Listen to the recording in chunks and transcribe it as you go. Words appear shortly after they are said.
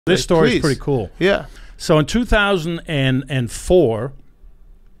This story is pretty cool. Yeah. So in 2004,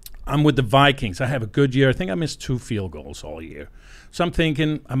 I'm with the Vikings. I have a good year. I think I missed 2 field goals all year. So I'm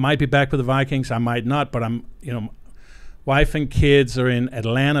thinking I might be back with the Vikings. I might not, but I'm, wife and kids are in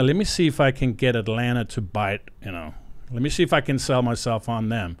Atlanta. Let me see if I can get Atlanta to bite, Let me see if I can sell myself on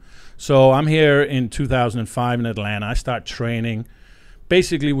them. So I'm here in 2005 in Atlanta. I start training.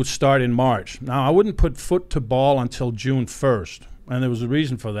 Basically would start in March. Now, I wouldn't put foot to ball until June 1st. And there was a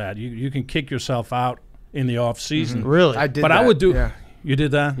reason for that. You can kick yourself out in the off season. Really? I did but that. I would do. Yeah. You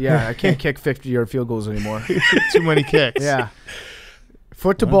did that? Yeah, I can't kick 50-yard field goals anymore. Too many kicks. Yeah.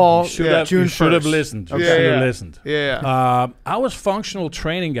 Foot to ball, June June 1st. should have listened. You Okay. should Yeah. have listened. Yeah. I was functional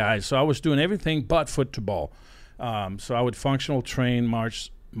training, guys, so I was doing everything but foot to ball. So I would functional train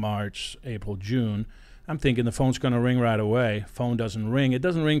March, April, June. I'm thinking the phone's going to ring right away. Phone doesn't ring. It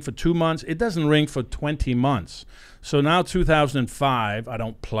doesn't ring for 2 months. It doesn't ring for 20 months. So now 2005, I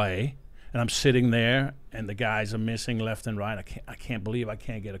don't play, and I'm sitting there, and the guys are missing left and right. I can't believe I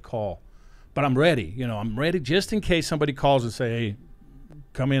can't get a call. But I'm ready. I'm ready just in case somebody calls and say, hey,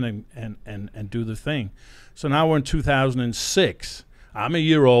 come in and do the thing. So now we're in 2006. I'm a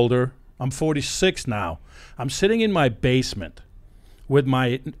year older. I'm 46 now. I'm sitting in my basement with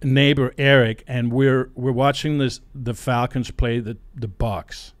my neighbor Eric, and we're watching the Falcons play the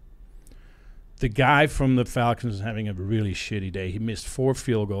Bucs. The guy from the Falcons is having a really shitty day. He missed 4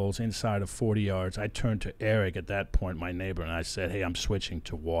 field goals inside of 40 yards. I turned to Eric at that point, my neighbor, and I said, hey, I'm switching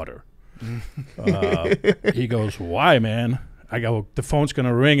to water. He goes, why, man? I go, the phone's going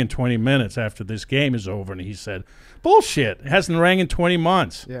to ring in 20 minutes after this game is over. And he said, bullshit. It hasn't rang in 20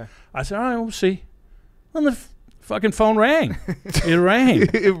 months. Yeah. I said, all right, we'll see. And the fucking phone rang. It rang.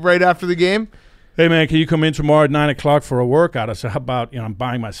 Right after the game? Hey, man, can you come in tomorrow at 9 o'clock for a workout? I said, how about, I'm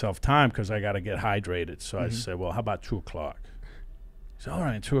buying myself time because I got to get hydrated. So I said, well, how about 2 o'clock? He said, all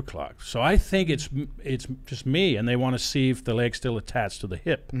right, 2 o'clock. So I think it's just me, and they want to see if the leg's still attached to the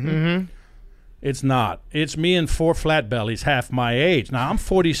hip. It's not. It's me and 4 flat bellies half my age. Now, I'm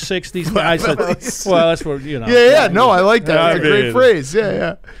 46. These guys are, well, that's what, Yeah. No, I like that. That's a great phrase.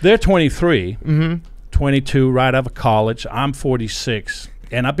 Yeah. They're 23, 22, right out of college. I'm 46.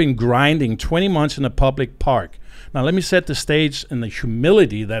 And I've been grinding 20 months in a public park. Now, let me set the stage in the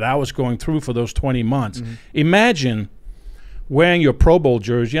humility that I was going through for those 20 months. Imagine wearing your Pro Bowl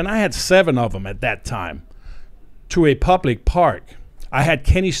jersey, and I had 7 of them at that time, to a public park. I had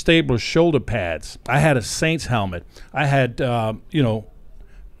Kenny Stabler's shoulder pads. I had a Saints helmet. I had,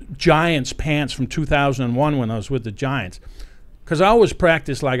 Giants pants from 2001 when I was with the Giants. Because I always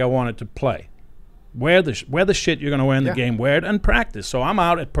practiced like I wanted to play. Wear the shit you're going to wear in the game. Wear it and practice. So I'm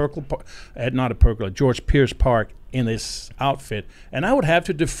out at George Pierce Park in this outfit, and I would have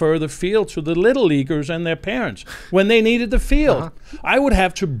to defer the field to the little leaguers and their parents when they needed the field. I would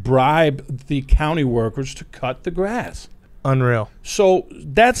have to bribe the county workers to cut the grass. Unreal. So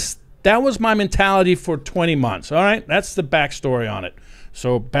that was my mentality for 20 months. All right, that's the backstory on it.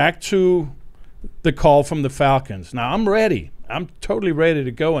 So back to the call from the Falcons. Now I'm ready. I'm totally ready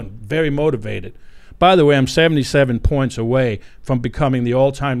to go and very motivated. By the way, I'm 77 points away from becoming the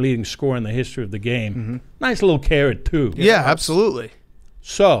all-time leading scorer in the history of the game. Nice little carrot, too. Yeah, absolutely.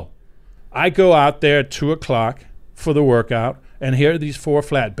 So I go out there at 2 o'clock for the workout, and here are these 4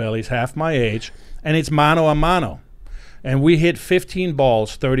 flat bellies, half my age, and it's mano a mano. And we hit 15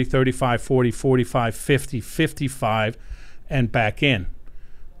 balls, 30, 35, 40, 45, 50, 55, and back in.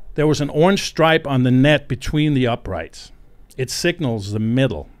 There was an orange stripe on the net between the uprights. It signals the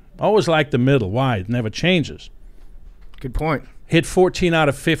middle. I always like the middle. Why? It never changes. Good point. Hit 14 out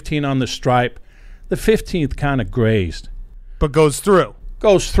of 15 on the stripe. The 15th kind of grazed. But goes through.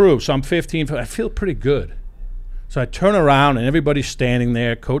 Goes through. So I'm 15. I feel pretty good. So I turn around, and everybody's standing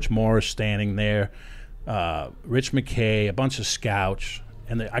there. Coach Morris standing there. Rich McKay, a bunch of scouts.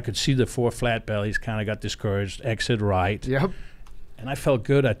 And I could see the 4 flat bellies kind of got discouraged. Exit right. Yep. And I felt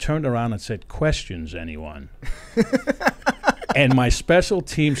good. I turned around and said, questions, anyone? And my special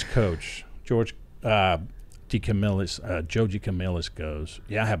teams coach, Joe DeCamillis goes,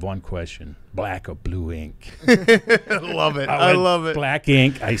 yeah, I have one question. Black or blue ink? I love it. I love it. Black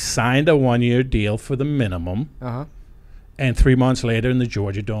ink. I signed a 1-year deal for the minimum. And 3 months later in the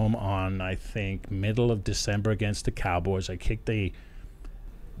Georgia Dome on, I think, middle of December against the Cowboys, I kicked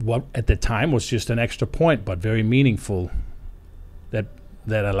what at the time was just an extra point, but very meaningful,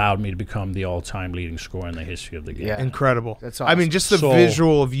 that allowed me to become the all-time leading scorer in the history of the game. Yeah. Incredible. That's awesome. I mean, just the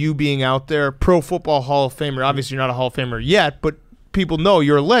visual of you being out there, Pro Football Hall of Famer. Obviously, you're not a Hall of Famer yet, but people know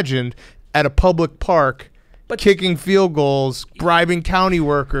you're a legend at a public park, kicking field goals, bribing county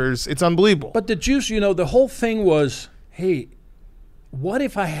workers. It's unbelievable. But the juice, the whole thing was, hey, what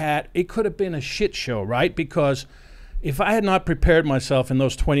if I had? It could have been a shit show, right? Because if I had not prepared myself in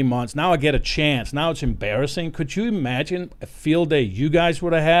those 20 months, now I get a chance. Now it's embarrassing. Could you imagine a field day you guys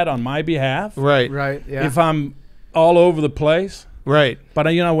would have had on my behalf? Right. Right. Yeah. If I'm all over the place. Right. But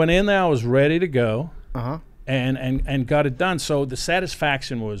I went in there. I was ready to go. Uh-huh. And got it done. So the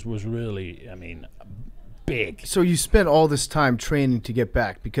satisfaction was really, big. So you spent all this time training to get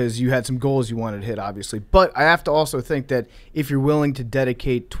back because you had some goals you wanted to hit, obviously. But I have to also think that if you're willing to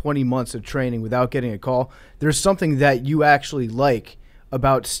dedicate 20 months of training without getting a call, there's something that you actually like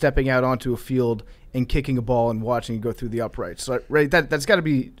about stepping out onto a field and kicking a ball and watching it go through the uprights. So, right, that's got to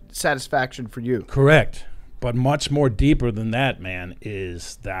be satisfaction for you. Correct. But much more deeper than that, man,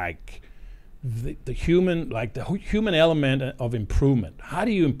 is like the human element of improvement. How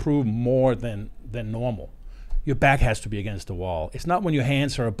do you improve more than normal? Your back has to be against the wall. It's not when your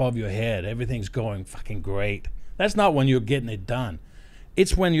hands are above your head, everything's going fucking great. That's not when you're getting it done.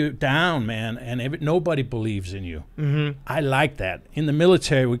 It's when you're down, man, and nobody believes in you. Mm-hmm. I like that. In the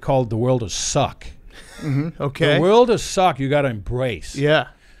military, we call it the world of suck. Mm-hmm. Okay. The world of suck you got to embrace. Yeah.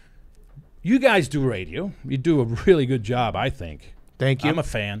 You guys do radio. You do a really good job, I think. Thank you. I'm a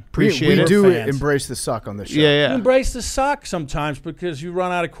fan. Appreciate we it. do Fans. embrace the suck on this show. Yeah, You yeah. embrace the suck sometimes because you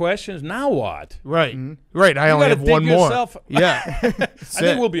run out of questions. Now what? Right. Right. I You only gotta have dig one more. yourself- Yeah. I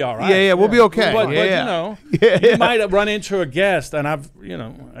think we'll be all right. Yeah, yeah. We'll be okay. But, yeah, but yeah. you might run into a guest, and I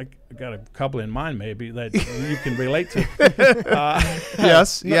got a couple in mind maybe that you can relate to.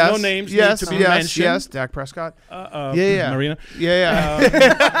 Yes. No- yes. no names need Yes. to be yes. mentioned. Yes. Dak Prescott. Yeah, yeah. Marina. Yeah.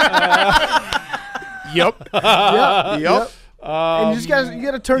 Yeah. Yep. Yep. And you just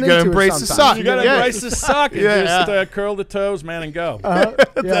gotta turn You gotta into embrace it the sometimes. suck. You got to Yeah. embrace the suck and Yeah. just curl the toes, man, and go. Yeah.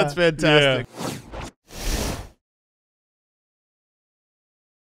 That's fantastic. Yeah.